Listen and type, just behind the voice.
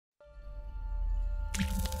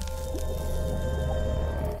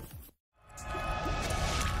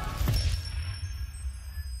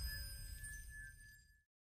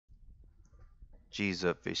G's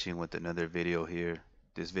up fishing with another video here.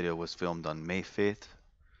 This video was filmed on May 5th.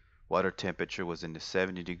 Water temperature was in the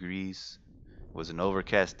 70 degrees. It was an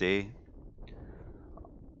overcast day.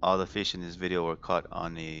 All the fish in this video were caught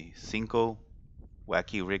on a Senko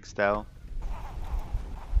wacky rig style.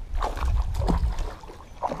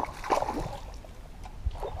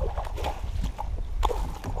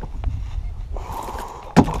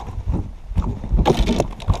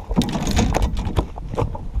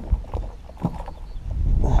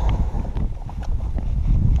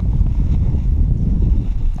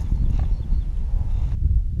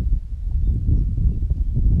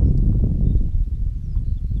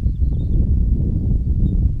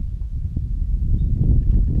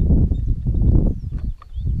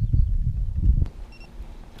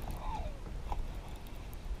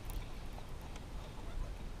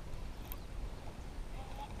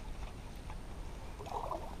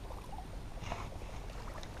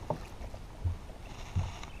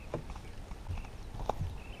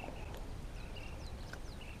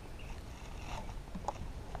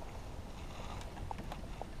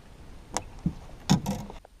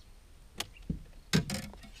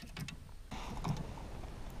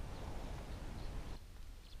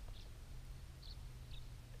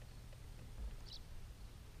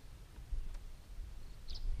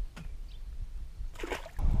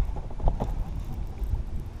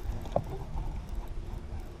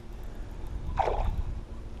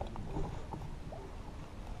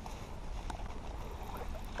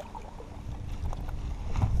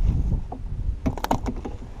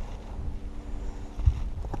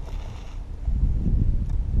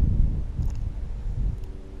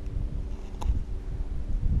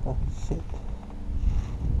 Oh shit.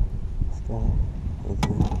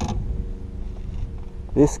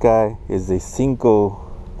 This guy is a Senko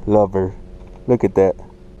lover. Look at that.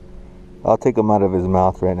 I'll take him out of his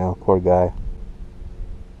mouth right now. Poor guy.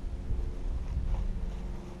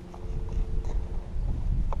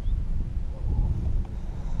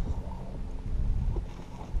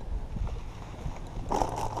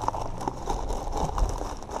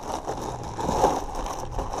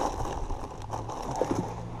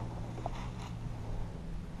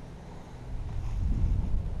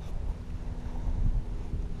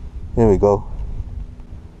 There we go.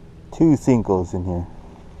 2 Senkos in here.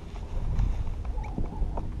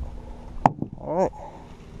 Alright.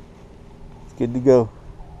 It's good to go.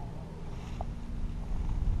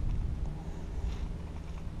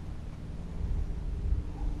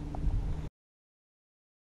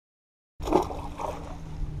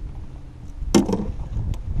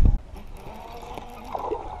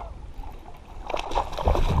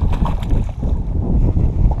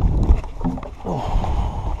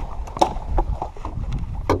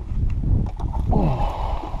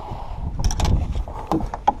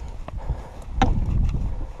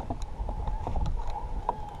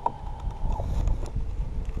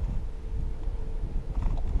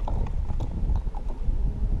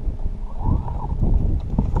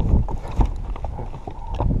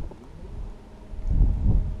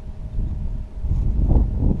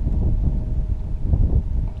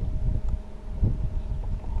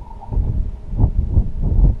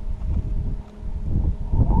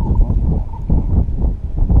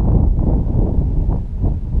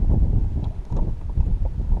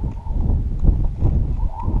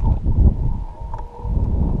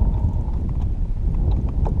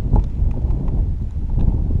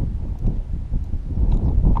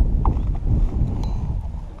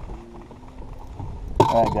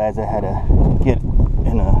 Alright guys, I had to get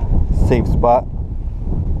in a safe spot.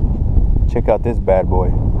 Check out this bad boy.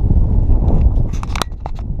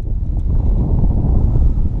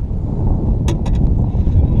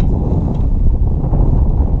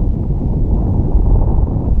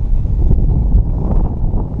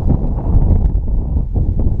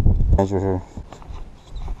 Measure her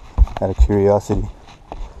out of curiosity.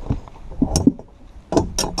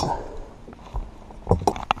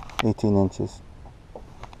 18 inches.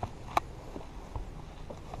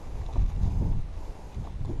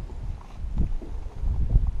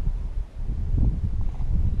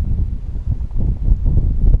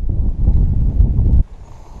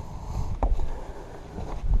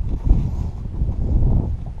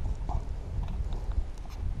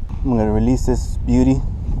 I'm going to release this beauty.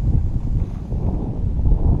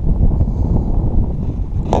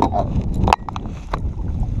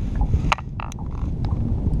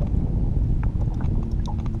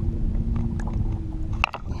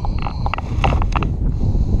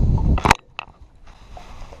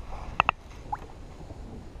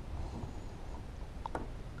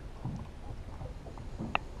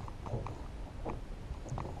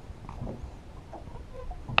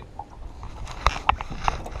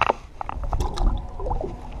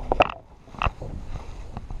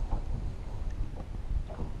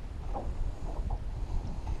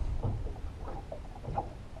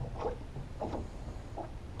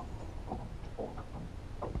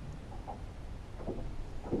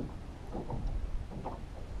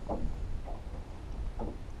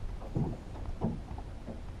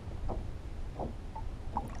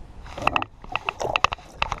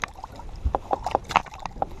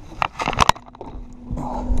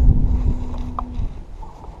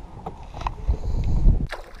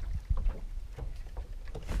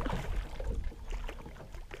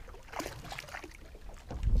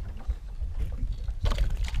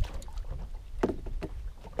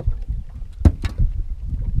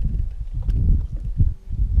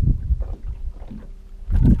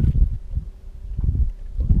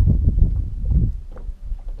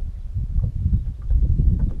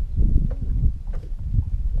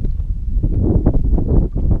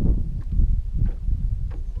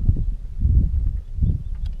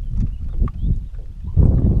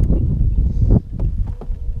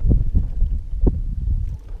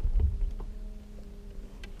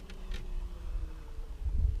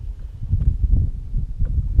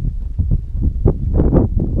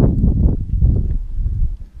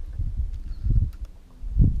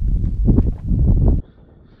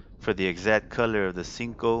 For the exact color of the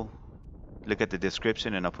Cinco, look at the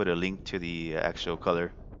description and I'll put a link to the actual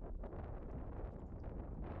color.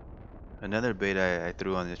 Another bait I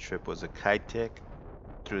threw on this trip was a kietech.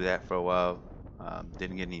 Threw that for a while.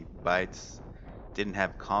 Didn't get any bites. Didn't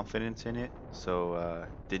have confidence in it, so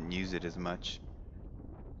didn't use it as much.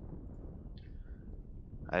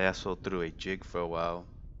 I also threw a jig for a while.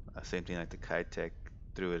 Same thing like the kietech.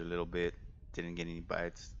 Threw it a little bit. Didn't get any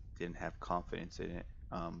bites. Didn't have confidence in it.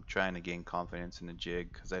 Trying to gain confidence in the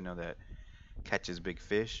jig because I know that catches big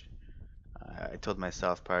fish. I told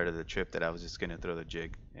myself prior to the trip that I was just gonna throw the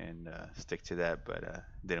jig and stick to that, but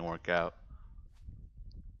didn't work out.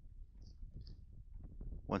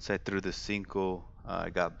 Once I threw the Cinco, I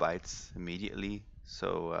got bites immediately,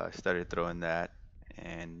 so I started throwing that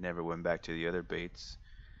and never went back to the other baits.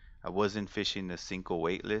 I wasn't fishing the Cinco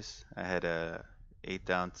weightless. I had a 8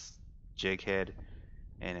 ounce jig head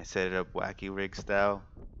and I set it up wacky rig style.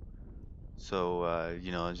 So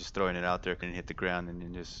just throwing it out there, couldn't hit the ground, and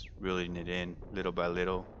then just reeling it in little by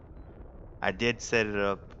little. I did set it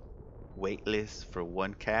up weightless for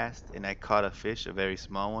one cast, and I caught a fish, a very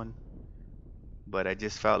small one. But I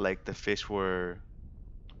just felt like the fish were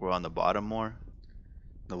on the bottom more.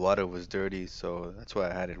 The water was dirty, so that's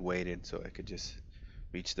why I had it weighted so I could just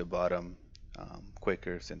reach the bottom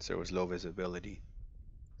quicker since there was low visibility.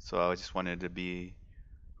 So I just wanted to be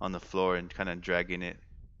on the floor and kind of dragging it.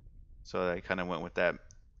 So I kind of went with that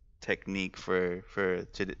technique for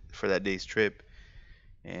that day's trip,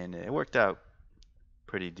 and it worked out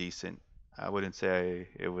pretty decent. I wouldn't say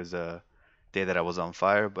it was a day that I was on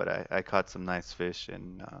fire, but I caught some nice fish,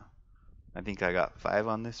 and I think I got 5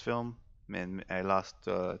 on this film, and I lost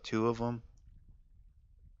 2 of them.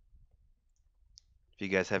 If you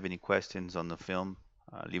guys have any questions on the film,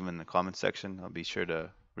 leave them in the comment section. I'll be sure to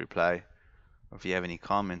reply. Or if you have any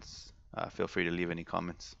comments, feel free to leave any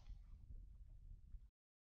comments.